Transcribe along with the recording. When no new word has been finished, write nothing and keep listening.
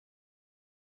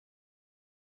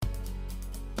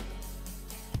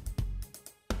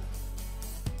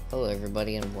Hello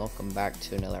everybody and welcome back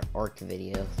to another Ark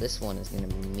video. This one is going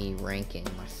to be me ranking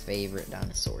my favorite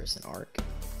dinosaurs in Ark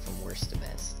from worst to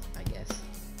best, I guess.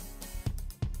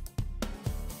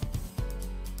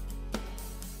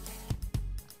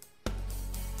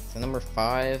 So number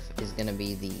 5 is going to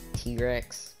be the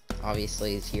T-Rex.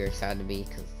 Obviously the T-Rex had to be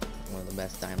because it's one of the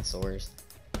best dinosaurs.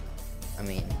 I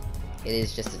mean, it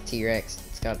is just a T-Rex.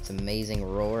 It's got its amazing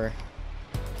roar.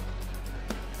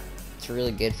 It's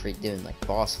really good for doing like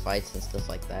boss fights and stuff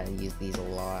like that. I use these a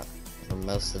lot for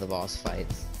most of the boss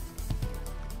fights.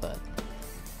 But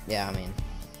yeah, I mean,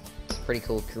 it's a pretty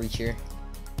cool creature.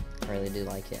 I really do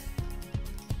like it.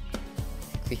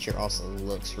 Creature also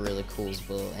looks really cool as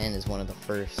well, and is one of the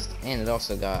first. And it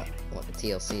also got what the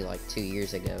TLC like 2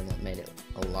 years ago, and that made it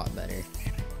a lot better.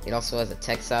 It also has a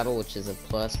tech saddle, which is a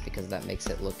plus because that makes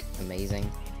it look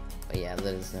amazing. But yeah,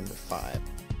 that is number 5.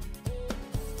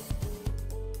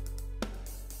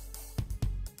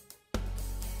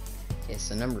 Okay,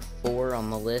 so number 4 on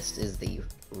the list is the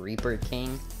Reaper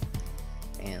King,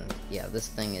 and yeah, this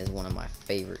thing is one of my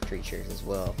favorite creatures as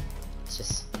well.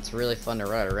 It's really fun to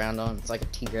ride around on. It's like a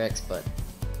T-Rex, but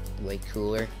way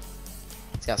cooler.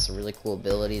 It's got some really cool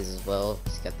abilities as well.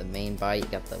 It's got the main bite, you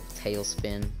got the tail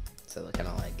spin, so it kind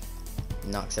of like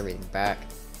knocks everything back.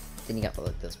 Then you got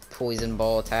like those poison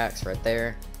ball attacks right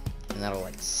there, and that'll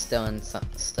like stun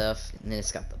stuff. And then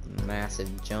it's got the massive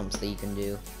jumps that you can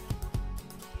do.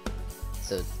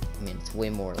 So, I mean, it's way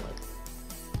more like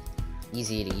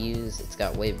easy to use. It's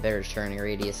got way better turning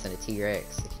radius than a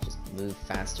T-Rex. It can just move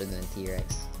faster than a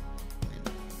T-Rex. I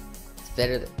mean, it's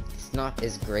better. It's not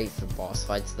as great for boss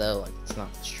fights though. Like, it's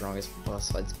not the strongest for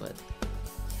boss fights, but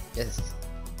just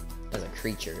as a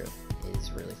creature, it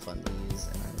is really fun to use,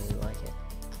 and I really like it.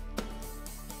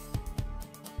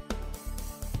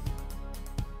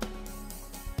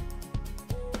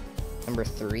 Number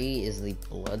 3 is the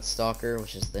Bloodstalker,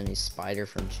 which is the new spider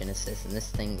from Genesis, and this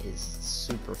thing is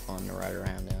super fun to ride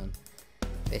around on.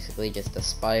 Basically just a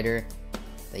spider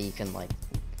that you can like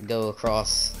go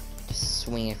across, just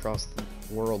swing across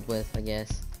the world with, I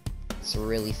guess. It's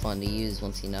really fun to use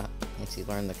once you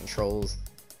learn the controls.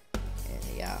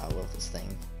 And yeah, I love this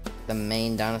thing. The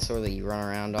main dinosaur that you run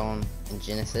around on in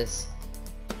Genesis,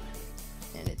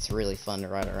 and it's really fun to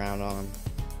ride around on.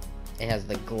 It has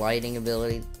the gliding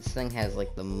ability. This thing has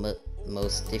like the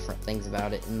most different things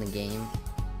about it in the game,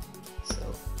 so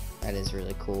that is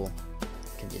really cool.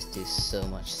 It can just do so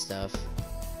much stuff.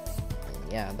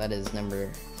 And yeah, that is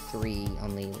number 3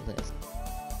 on the list.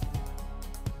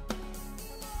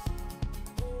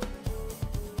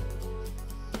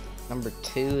 Number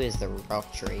 2 is the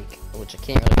Rock Drake, which I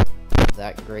can't really do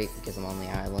that great because I'm on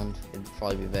the island. It'd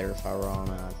probably be better if I were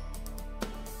on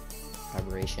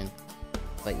aberration.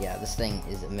 But yeah, this thing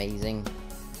is amazing.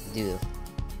 I'll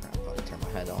probably turn my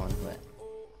head on, but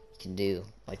you can do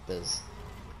like those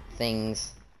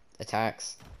things,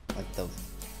 attacks, like the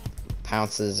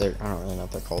pounces, or I don't really know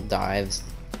what they're called, dives.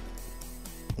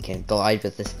 You can glide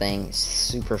with this thing. It's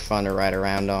super fun to ride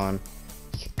around on.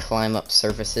 You can climb up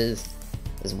surfaces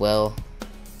as well.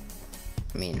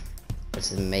 I mean, it's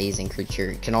an amazing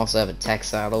creature. It can also have a tech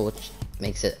saddle, which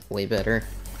makes it way better,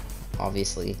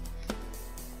 obviously.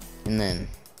 And then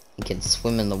you can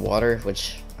swim in the water,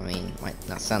 which, I mean, might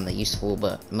not sound that useful,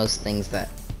 but most things that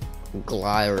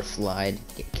glide or slide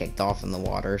get kicked off in the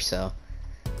water, so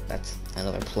that's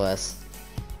another plus.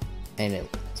 And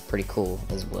it's pretty cool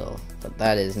as well. But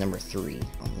that is number 3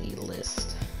 on the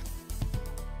list.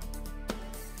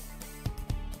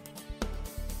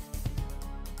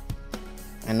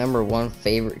 My number 1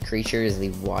 favorite creature is the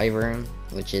Wyvern,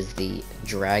 which is the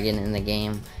dragon in the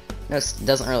game. It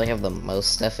doesn't really have the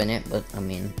most stuff in it, but I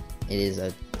mean, it is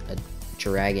a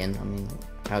dragon. I mean,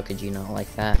 how could you not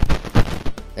like that?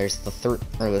 There's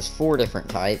there's 4 different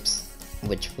types,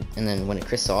 and then when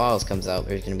Crystal Isles comes out,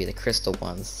 there's gonna be the crystal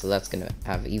ones, so that's gonna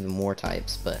have even more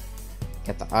types. But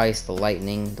you got the ice, the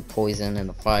lightning, the poison, and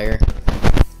the fire.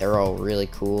 They're all really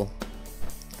cool.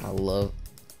 I love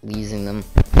using them.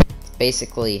 It's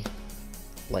basically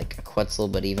like a Quetzal,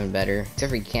 but even better. Except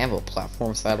for you can't have a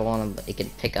platform saddle on them, but it can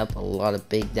pick up a lot of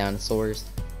big dinosaurs,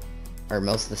 or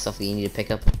most of the stuff that you need to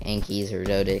pick up, like Ankies or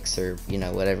Dodix, or you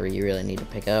know, whatever you really need to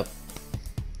pick up.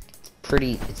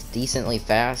 It's decently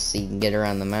fast, so you can get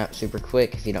around the map super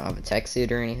quick if you don't have a tech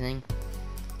suit or anything,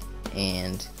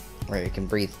 and where it can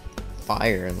breathe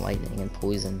fire and lightning and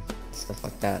poison, stuff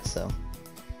like that. So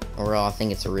overall, I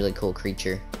think it's a really cool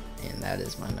creature, and that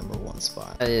is my number 1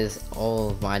 spot. That is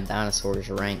all of my dinosaurs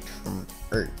ranked from,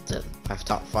 my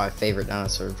top 5 favorite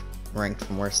dinosaurs ranked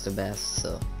from worst to best.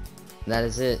 So that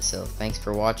is it. So thanks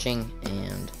for watching,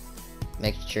 and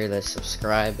make sure to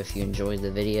subscribe if you enjoyed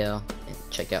the video, and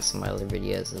check out some of my other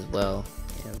videos as well.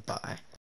 And bye.